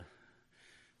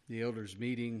the elders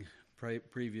meeting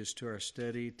previous to our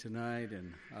study tonight,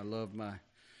 and I love my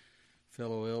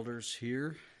fellow elders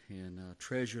here and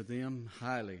treasure them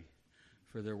highly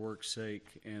for their work's sake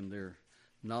and their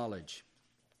knowledge.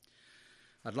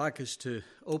 I'd like us to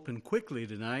open quickly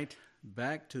tonight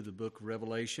back to the book of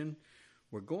Revelation.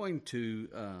 We're going to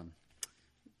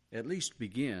at least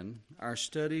begin our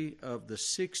study of the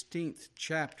 16th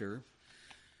chapter,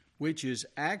 which is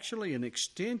actually an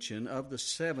extension of the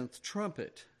seventh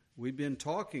trumpet. We've been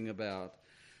talking about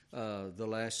the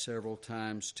last several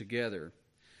times together.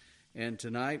 And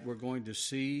tonight we're going to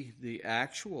see the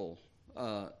actual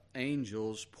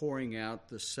angels pouring out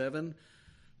the seven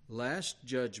last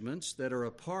judgments that are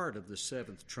a part of the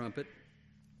seventh trumpet.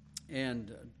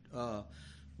 And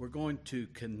we're going to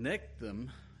connect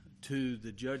them to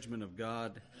the judgment of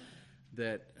God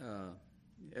that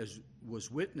as was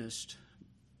witnessed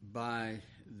by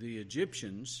the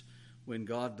Egyptians when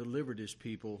God delivered his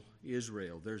people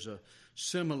Israel. There's a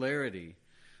similarity.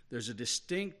 There's a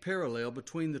distinct parallel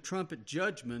between the trumpet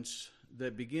judgments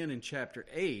that begin in chapter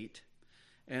 8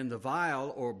 and the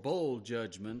vial or bowl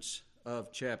judgments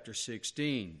of chapter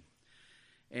 16.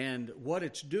 And what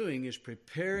it's doing is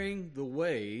preparing the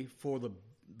way for the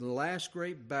last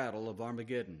great battle of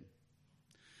Armageddon.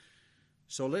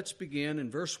 So let's begin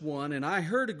in verse 1. And I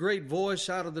heard a great voice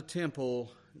out of the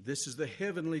temple, this is the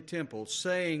heavenly temple,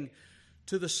 saying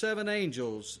to the seven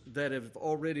angels that have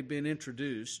already been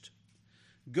introduced,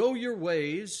 go your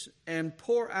ways and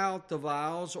pour out the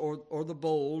vials or the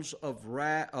bowls of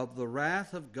the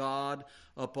wrath of God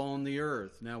upon the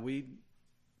earth. Now, we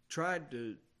tried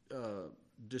to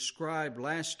describe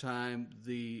last time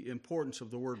the importance of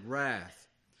the word wrath,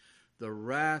 the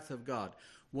wrath of God.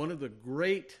 One of the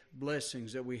great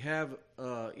blessings that we have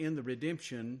in the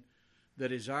redemption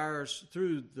that is ours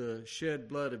through the shed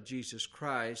blood of Jesus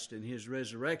Christ and his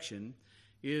resurrection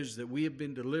is that we have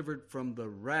been delivered from the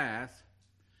wrath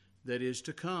that is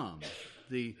to come,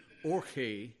 the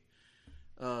orche,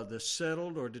 the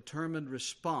settled or determined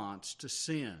response to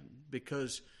sin,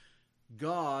 because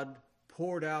God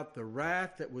poured out the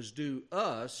wrath that was due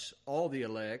us, all the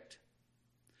elect,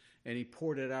 and he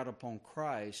poured it out upon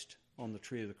Christ on the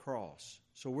tree of the cross.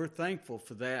 So we're thankful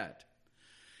for that.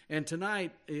 And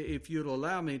tonight, if you'd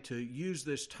allow me to use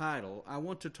this title, I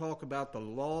want to talk about the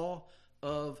law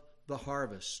of the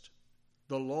harvest.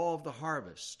 The law of the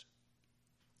harvest,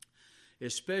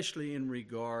 especially in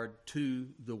regard to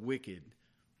the wicked.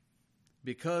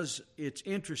 Because it's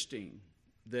interesting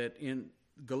that in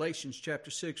Galatians chapter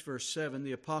 6, verse 7,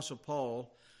 the Apostle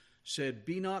Paul said,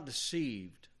 be not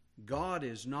deceived, God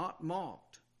is not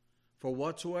mocked. For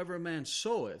whatsoever a man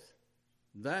soweth,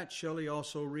 that shall he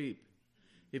also reap.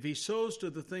 If he sows to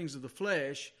the things of the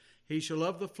flesh, he shall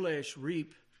of the flesh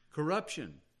reap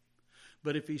corruption.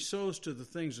 But if he sows to the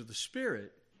things of the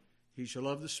Spirit, he shall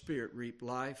of the Spirit reap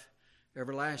life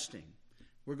everlasting.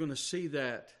 We're going to see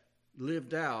that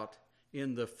lived out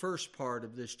in the first part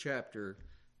of this chapter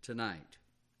tonight.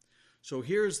 So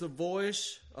here's the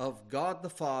voice of God the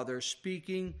Father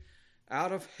speaking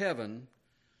out of heaven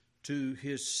to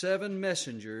his seven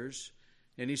messengers,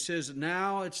 and he says,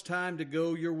 now it's time to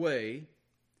go your way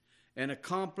and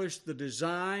accomplish the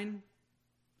design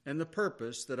and the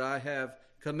purpose that I have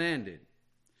commanded.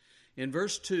 In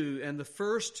verse 2, and the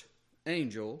first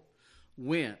angel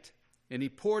went, and he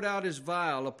poured out his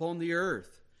vial upon the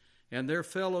earth, and there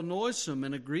fell a noisome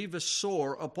and a grievous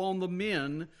sore upon the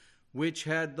men which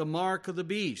had the mark of the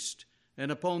beast, and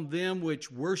upon them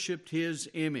which worshipped his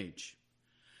image.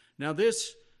 Now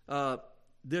this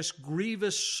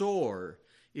grievous sore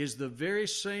is the very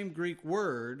same Greek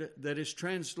word that is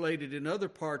translated in other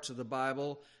parts of the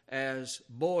Bible as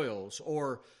boils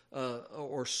or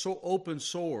open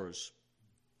sores.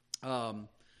 And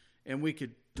we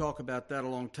could talk about that a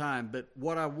long time. But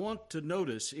what I want to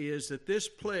notice is that this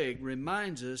plague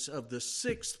reminds us of the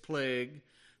sixth plague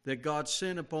that God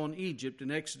sent upon Egypt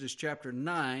in Exodus chapter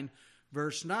 9,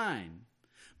 verse 9.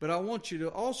 But I want you to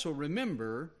also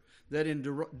remember that in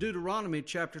Deuteronomy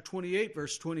chapter 28,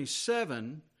 verse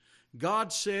 27,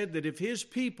 God said that if his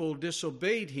people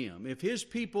disobeyed him, if his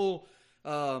people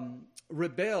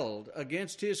rebelled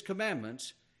against his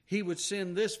commandments, he would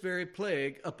send this very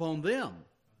plague upon them.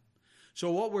 So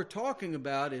what we're talking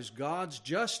about is God's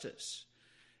justice.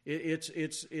 It's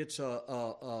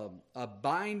a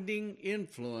binding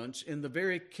influence in the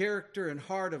very character and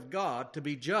heart of God to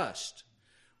be just.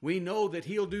 We know that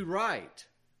he'll do right.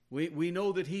 We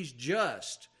know that he's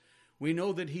just. We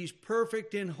know that he's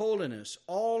perfect in holiness.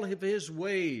 All of his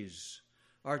ways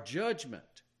are judgment.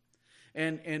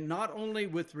 And not only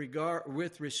with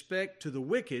respect to the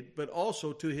wicked, but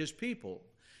also to his people.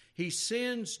 He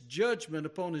sends judgment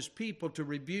upon His people to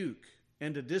rebuke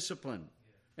and to discipline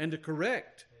and to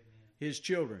correct His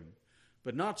children.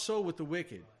 But not so with the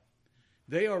wicked.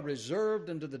 They are reserved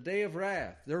unto the day of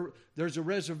wrath. There's a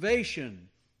reservation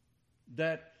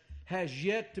that has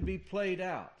yet to be played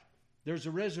out. There's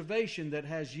a reservation that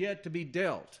has yet to be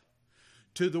dealt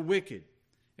to the wicked.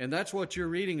 And that's what you're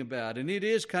reading about. And it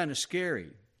is kind of scary.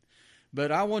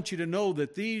 But I want you to know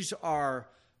that these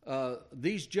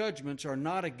judgments are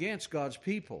not against God's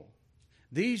people.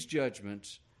 These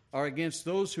judgments are against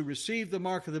those who receive the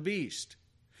mark of the beast,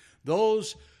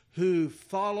 those who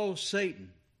follow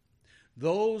Satan,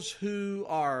 those who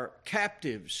are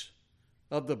captives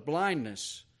of the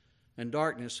blindness and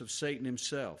darkness of Satan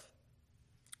himself.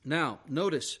 Now,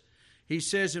 notice, he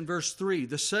says in verse 3,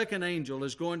 the second angel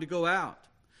is going to go out,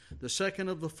 the second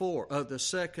of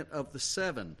the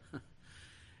seven.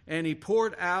 And he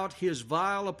poured out his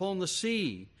vial upon the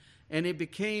sea, and it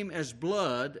became as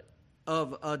blood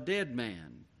of a dead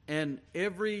man, and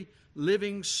every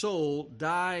living soul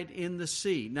died in the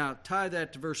sea. Now, tie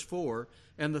that to verse 4.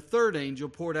 And the third angel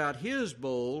poured out his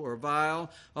bowl or vial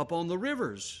upon the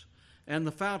rivers and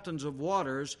the fountains of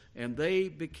waters, and they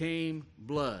became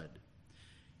blood.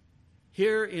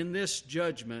 Here in this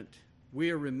judgment,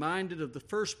 we are reminded of the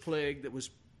first plague that was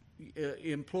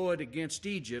employed against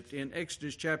Egypt in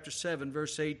Exodus chapter 7,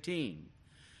 verse 18.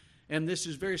 And this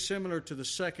is very similar to the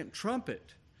second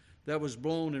trumpet that was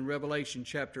blown in Revelation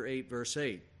chapter 8, verse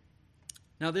 8.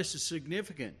 Now, this is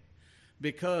significant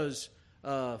because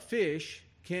fish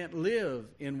can't live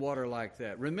in water like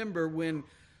that. Remember when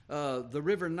the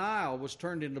river Nile was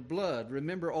turned into blood,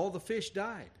 remember all the fish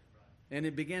died and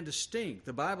it began to stink.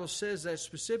 The Bible says that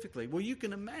specifically. Well, you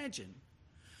can imagine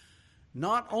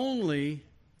not only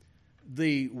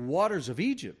the waters of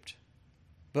Egypt,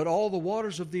 but all the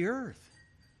waters of the earth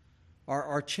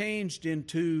are changed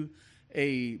into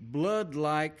a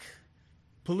blood-like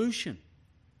pollution.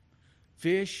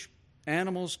 Fish,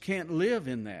 animals can't live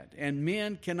in that, and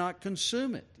men cannot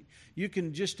consume it. You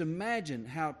can just imagine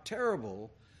how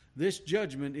terrible this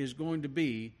judgment is going to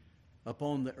be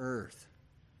upon the earth.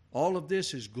 All of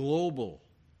this is global.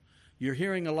 You're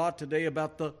hearing a lot today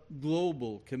about the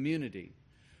global community.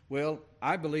 Well,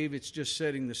 I believe it's just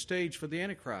setting the stage for the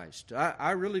Antichrist.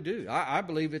 I really do. I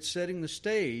believe it's setting the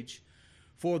stage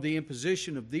for the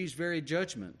imposition of these very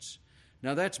judgments.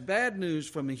 Now, that's bad news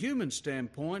from a human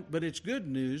standpoint, but it's good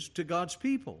news to God's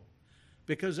people,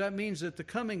 because that means that the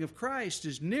coming of Christ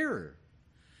is nearer.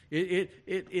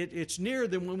 It's nearer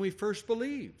than when we first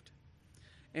believed.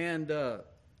 And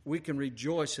we can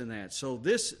rejoice in that. So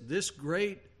this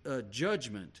great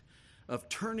judgment of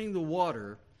turning the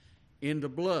water into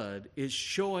blood is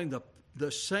showing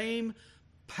the same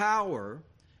power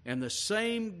and the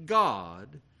same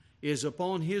God is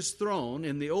upon His throne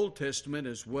in the Old Testament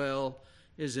as well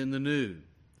as in the New.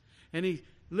 And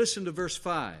listen to verse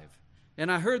 5.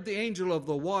 And I heard the angel of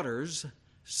the waters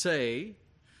say,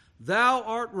 Thou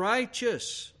art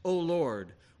righteous, O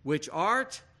Lord, which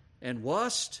art and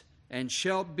wast and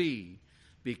shalt be,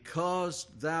 because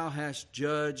thou hast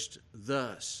judged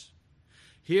thus.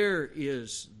 Here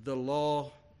is the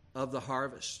law of the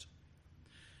harvest.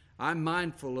 I'm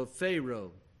mindful of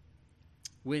Pharaoh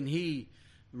when he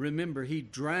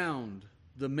drowned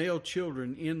the male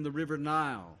children in the river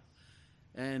Nile.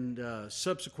 And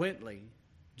subsequently,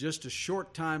 just a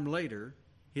short time later,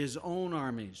 his own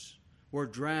armies were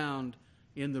drowned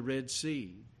in the Red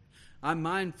Sea. I'm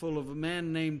mindful of a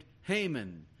man named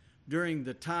Haman during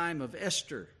the time of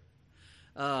Esther,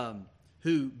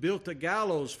 who built a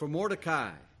gallows for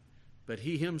Mordecai, but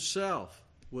he himself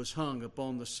was hung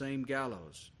upon the same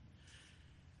gallows.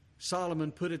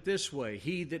 Solomon put it this way,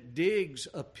 He that digs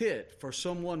a pit for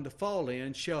someone to fall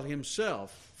in shall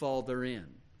himself fall therein.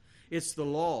 It's the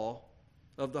law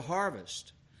of the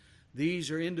harvest. These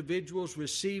are individuals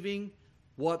receiving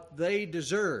what they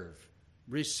deserve,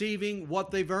 receiving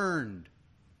what they've earned,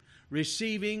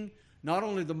 receiving not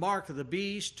only the mark of the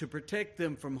beast to protect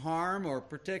them from harm or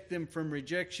protect them from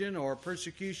rejection or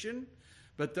persecution,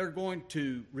 but they're going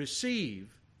to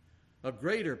receive a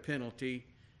greater penalty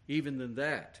even than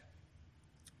that.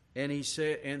 And he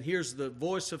said, and here's the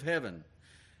voice of heaven,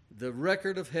 the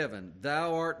record of heaven,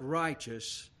 Thou art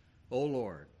righteous, O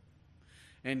Lord.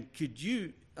 And do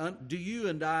you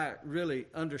and I really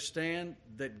understand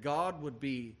that God would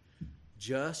be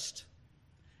just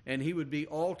and He would be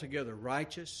altogether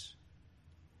righteous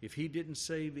if He didn't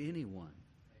save anyone?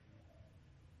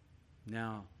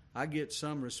 Now, I get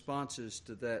some responses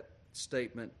to that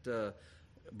statement,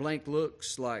 blank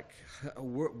looks like,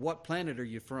 what planet are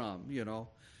you from,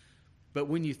 But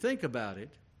when you think about it,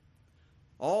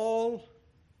 all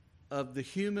of the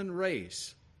human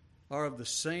race are of the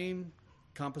same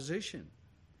composition.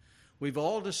 We've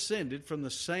all descended from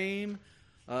the same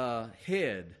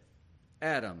head,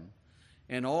 Adam,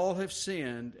 and all have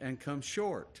sinned and come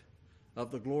short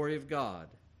of the glory of God.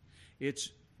 It's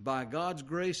by God's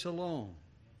grace alone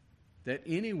that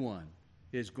anyone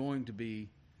is going to be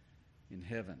in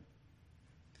heaven.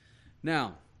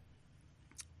 Now,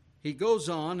 he goes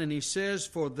on and he says,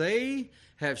 "For they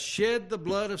have shed the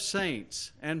blood of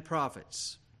saints and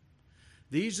prophets."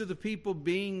 These are the people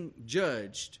being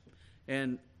judged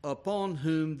and upon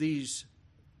whom these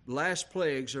last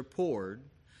plagues are poured.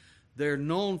 They're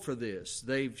known for this.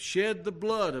 They've shed the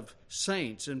blood of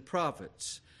saints and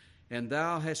prophets, and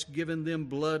thou hast given them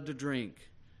blood to drink,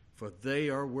 for they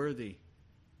are worthy.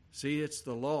 See, it's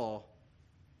the law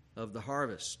of the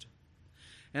harvest.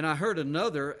 And I heard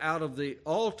another out of the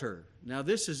altar. Now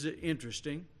this is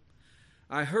interesting.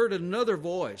 I heard another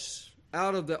voice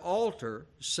out of the altar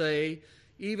say,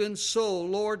 "Even so,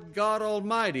 Lord God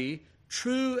Almighty,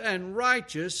 true and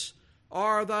righteous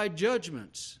are thy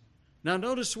judgments." Now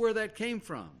notice where that came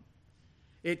from.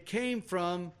 It came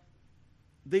from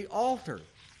the altar.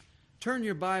 Turn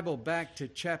your Bible back to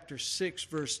chapter 6,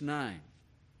 verse 9.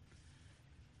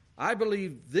 I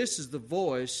believe this is the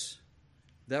voice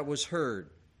that was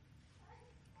heard.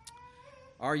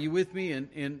 Are you with me?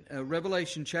 In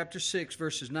Revelation chapter 6,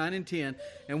 verses 9 and 10.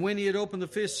 "And when he had opened the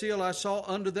fifth seal, I saw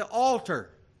under the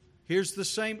altar." Here's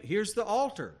the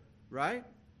altar, right?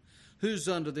 Who's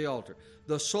under the altar?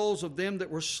 "The souls of them that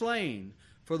were slain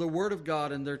for the word of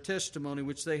God and their testimony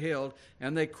which they held.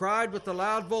 And they cried with a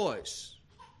loud voice,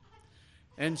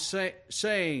 and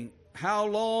saying, How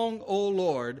long, O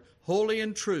Lord, holy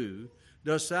and true,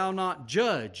 dost thou not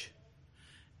judge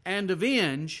and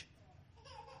avenge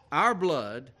our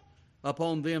blood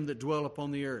upon them that dwell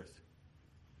upon the earth?"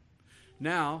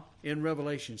 Now, in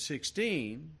Revelation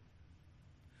 16,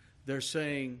 they're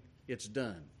saying it's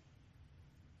done.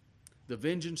 The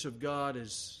vengeance of God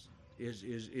is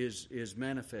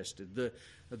manifested.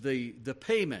 The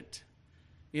payment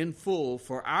in full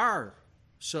for our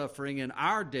suffering and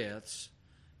our deaths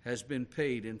has been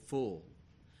paid in full.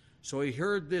 So he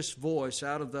heard this voice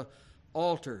out of the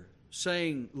altar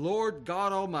saying, "Lord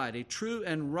God Almighty, true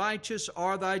and righteous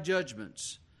are thy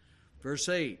judgments." Verse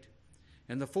 8,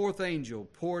 "And the fourth angel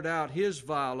poured out his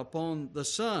vial upon the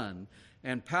sun,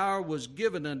 and power was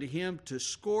given unto him to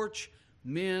scorch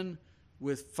men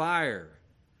with fire,"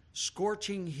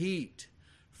 scorching heat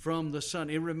from the sun.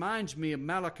 It reminds me of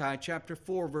Malachi chapter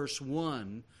 4, verse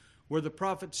 1, where the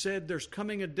prophet said there's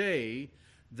coming a day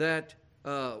that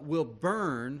will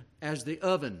burn as the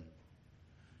oven.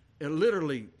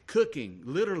 Literally cooking,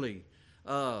 literally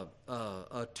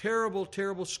a terrible,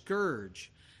 terrible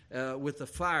scourge with the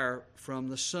fire from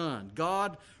the sun.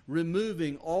 God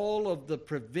removing all of the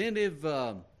preventive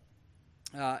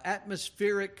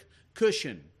atmospheric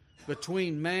cushion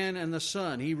between man and the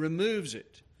sun. He removes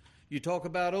it. You talk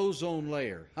about ozone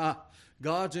layer.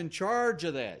 God's in charge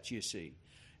of that, you see.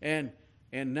 And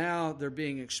now they're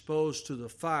being exposed to the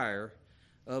fire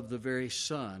of the very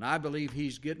sun. I believe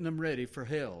he's getting them ready for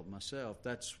hell myself.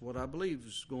 That's what I believe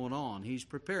is going on. He's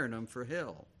preparing them for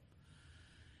hell.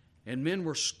 "And men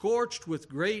were scorched with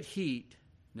great heat."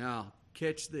 Now,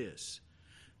 catch this.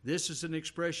 This is an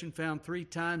expression found 3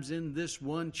 times in this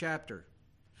one chapter.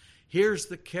 Here's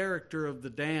the character of the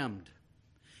damned.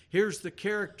 Here's the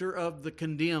character of the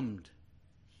condemned.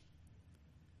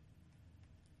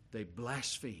 They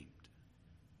blasphemed,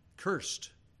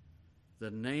 cursed the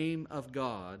name of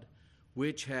God,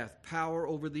 which hath power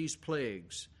over these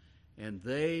plagues, and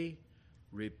they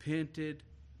repented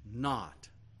not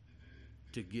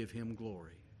to give him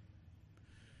glory.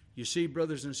 You see,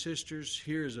 brothers and sisters,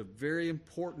 here is a very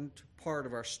important part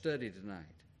of our study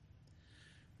tonight.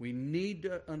 We need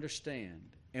to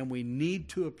understand and we need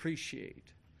to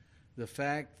appreciate the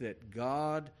fact that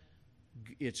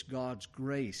it's God's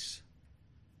grace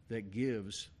that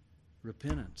gives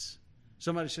repentance.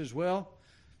 Somebody says, "Well,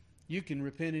 you can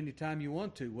repent anytime you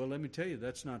want to." Well, let me tell you,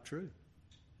 that's not true.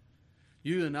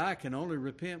 You and I can only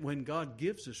repent when God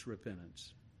gives us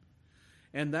repentance.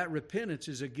 And that repentance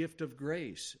is a gift of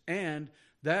grace. And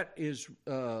that is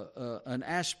an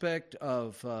aspect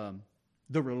of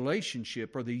the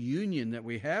relationship or the union that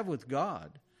we have with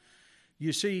God.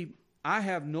 You see, I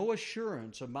have no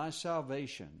assurance of my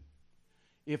salvation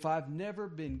if I've never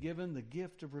been given the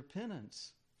gift of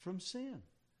repentance from sin.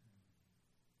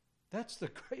 That's the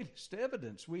greatest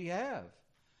evidence we have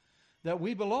that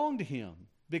we belong to him,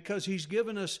 because he's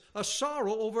given us a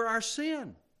sorrow over our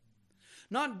sin.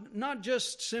 Not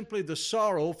just simply the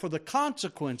sorrow for the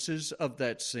consequences of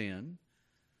that sin,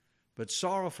 but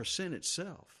sorrow for sin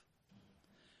itself,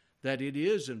 that it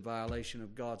is in violation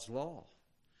of God's law,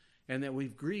 and that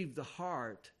we've grieved the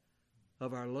heart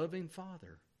of our loving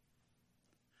Father.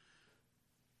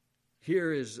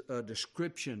 Here is a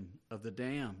description of the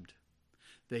damned.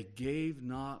 They gave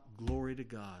not glory to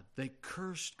God. They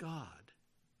cursed God.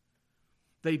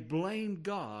 They blamed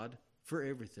God for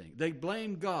everything. They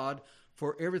blamed God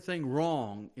for everything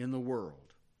wrong in the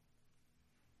world.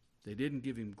 They didn't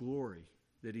give him glory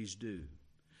that he's due.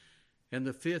 And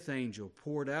the fifth angel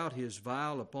poured out his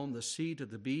vial upon the seat of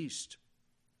the beast.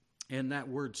 And that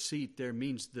word seat there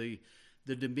means the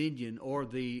dominion or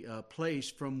the place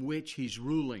from which he's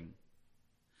ruling.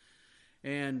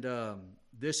 And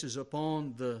this is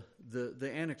upon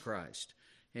the Antichrist.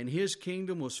 And his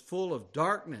kingdom was full of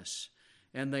darkness.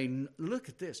 And they, look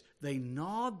at this, they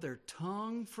gnawed their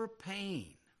tongue for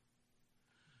pain.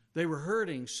 They were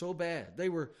hurting so bad. They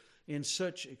were in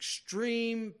such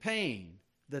extreme pain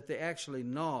that they actually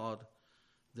gnawed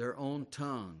their own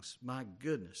tongues. My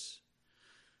goodness.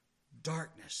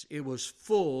 Darkness. It was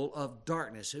full of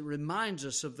darkness. It reminds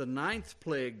us of the 9th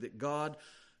plague that God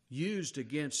used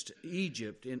against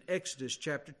Egypt in Exodus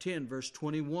chapter 10, verse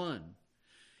 21.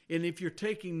 And if you're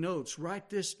taking notes, write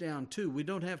this down too. We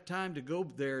don't have time to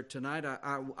go there tonight.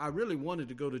 I really wanted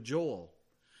to go to Joel,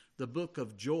 the book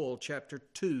of Joel, chapter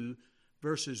 2,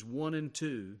 verses 1 and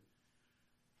 2,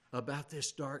 about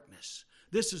this darkness.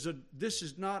 This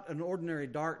is not an ordinary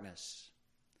darkness.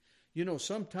 You know,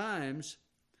 sometimes,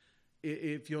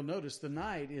 if you'll notice, the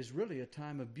night is really a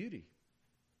time of beauty.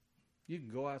 You can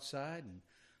go outside and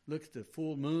look at the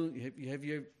full moon. Have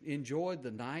you enjoyed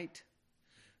the night?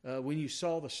 When you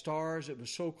saw the stars, it was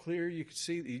so clear you could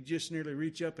see that you just nearly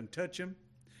reach up and touch them.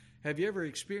 Have you ever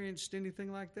experienced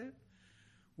anything like that?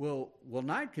 Well,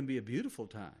 night can be a beautiful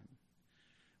time.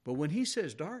 But when he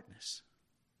says darkness,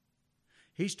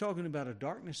 he's talking about a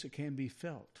darkness that can be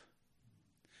felt.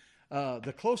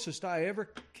 The closest I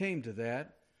ever came to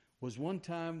that was one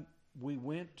time we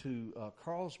went to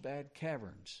Carlsbad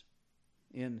Caverns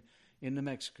in New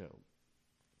Mexico.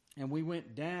 And we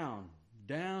went down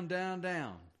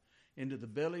into the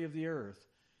belly of the earth,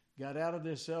 got out of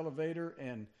this elevator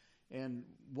and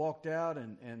walked out,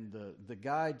 and the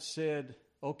guide said,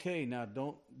 okay, now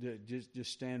don't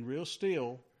just stand real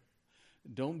still.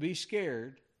 Don't be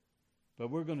scared, but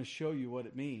we're going to show you what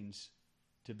it means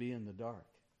to be in the dark.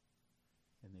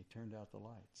 And they turned out the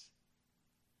lights.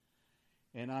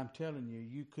 And I'm telling you,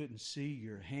 you couldn't see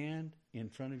your hand in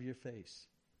front of your face.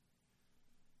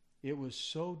 It was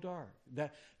so dark.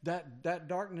 That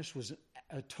darkness was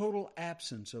a total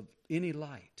absence of any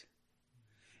light.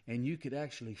 And you could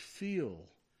actually feel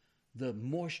the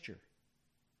moisture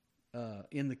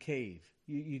in the cave.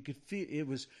 You could feel it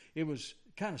was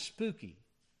kind of spooky.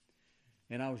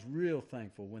 And I was real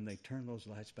thankful when they turned those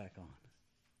lights back on.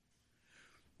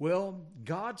 Well,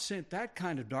 God sent that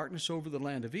kind of darkness over the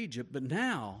land of Egypt, but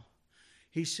now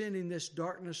he's sending this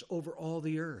darkness over all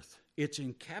the earth. It's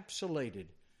encapsulated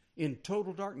in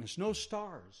total darkness. No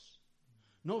stars,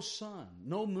 no sun,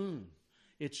 no moon.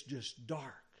 It's just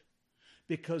dark.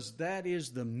 Because that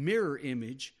is the mirror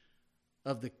image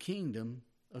of the kingdom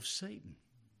of Satan.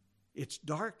 It's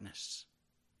darkness,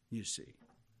 you see.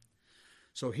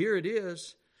 So here it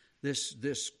is,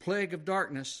 this plague of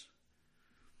darkness.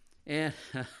 And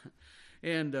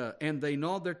they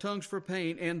gnawed their tongues for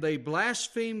pain, and they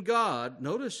blasphemed God.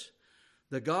 Notice,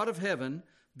 the God of heaven,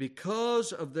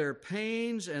 because of their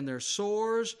pains and their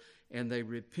sores, and they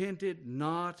repented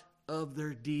not of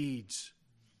their deeds.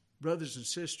 Brothers and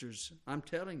sisters, I'm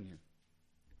telling you,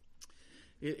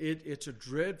 it's a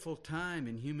dreadful time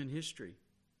in human history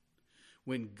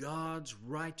when God's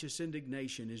righteous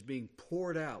indignation is being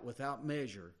poured out without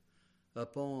measure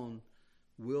upon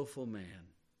willful man.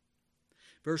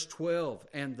 Verse 12,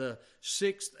 and the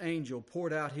 6th angel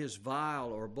poured out his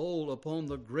vial or bowl upon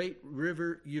the great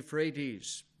river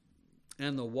Euphrates,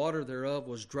 and the water thereof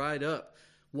was dried up.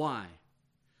 Why?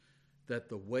 That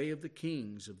the way of the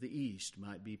kings of the east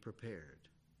might be prepared.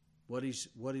 What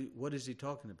is he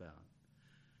talking about?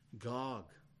 Gog,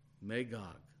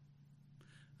 Magog,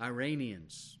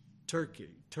 Iranians, Turkey,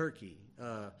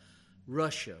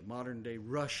 Russia, modern day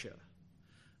Russia,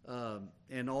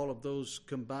 and all of those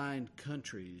combined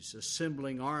countries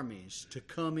assembling armies to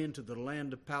come into the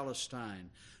land of Palestine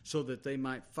so that they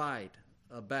might fight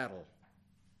a battle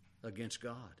against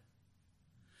God.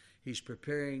 He's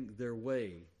preparing their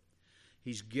way.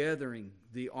 He's gathering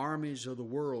the armies of the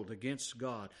world against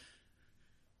God.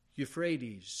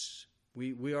 Euphrates,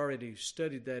 we already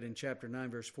studied that in chapter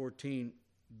 9, verse 14,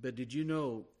 but did you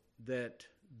know that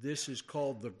this is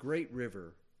called the Great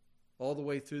River all the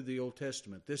way through the Old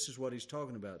Testament. This is what he's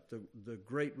talking about, the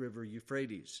great river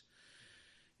Euphrates.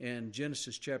 And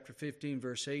Genesis chapter 15,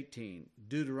 verse 18,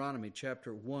 Deuteronomy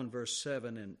chapter 1, verse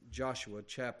 7, and Joshua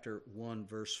chapter 1,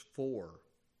 verse 4.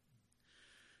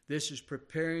 This is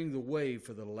preparing the way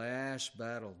for the last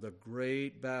battle, the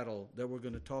great battle that we're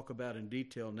going to talk about in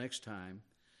detail next time.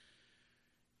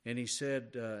 And he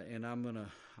said, and I'm going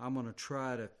to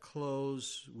try to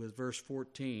close with verse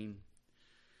 14.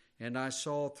 And I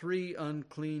saw 3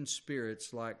 unclean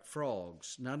spirits like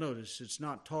frogs. Now notice, it's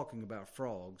not talking about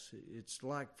frogs. It's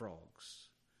like frogs.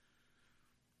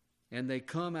 And they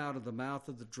come out of the mouth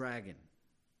of the dragon,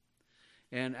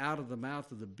 and out of the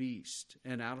mouth of the beast,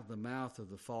 and out of the mouth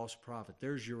of the false prophet.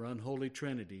 There's your unholy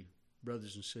trinity,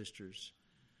 brothers and sisters.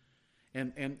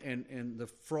 And the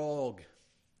frog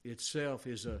itself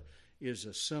is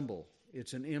a symbol.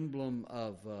 It's an emblem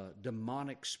of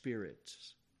demonic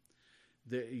spirits.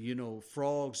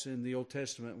 Frogs in the Old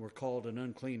Testament were called an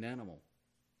unclean animal.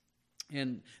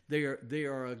 And they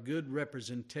are a good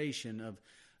representation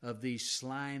of these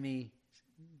slimy,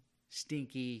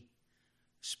 stinky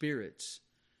spirits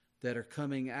that are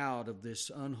coming out of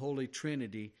this unholy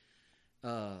trinity,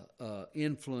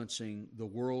 influencing the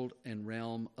world and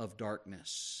realm of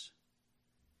darkness.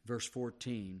 Verse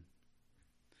 14,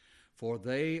 for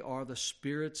they are the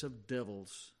spirits of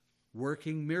devils,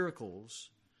 working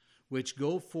miracles, which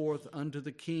go forth unto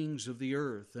the kings of the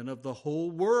earth and of the whole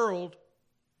world,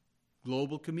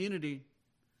 global community,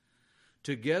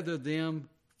 to gather them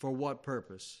for what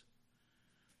purpose?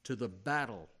 To the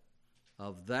battle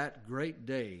of that great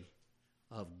day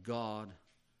of God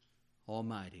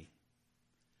Almighty.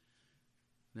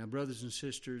 Now, brothers and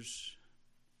sisters,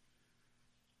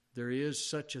 there is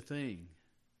such a thing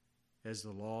as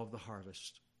the law of the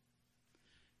harvest.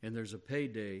 And there's a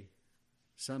payday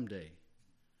someday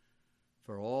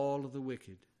for all of the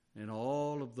wicked and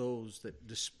all of those that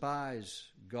despise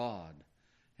God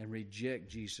and reject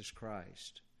Jesus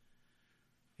Christ.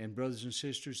 And brothers and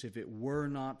sisters, if it were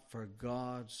not for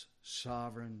God's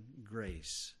sovereign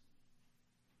grace,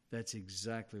 that's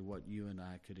exactly what you and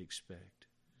I could expect.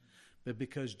 But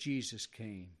because Jesus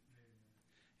came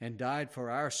and died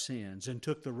for our sins and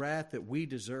took the wrath that we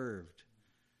deserved,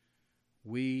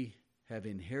 we have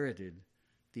inherited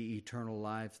the eternal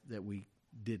life that we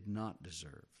did not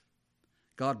deserve.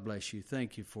 God bless you.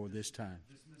 Thank you for this time.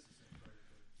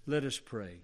 Let us pray.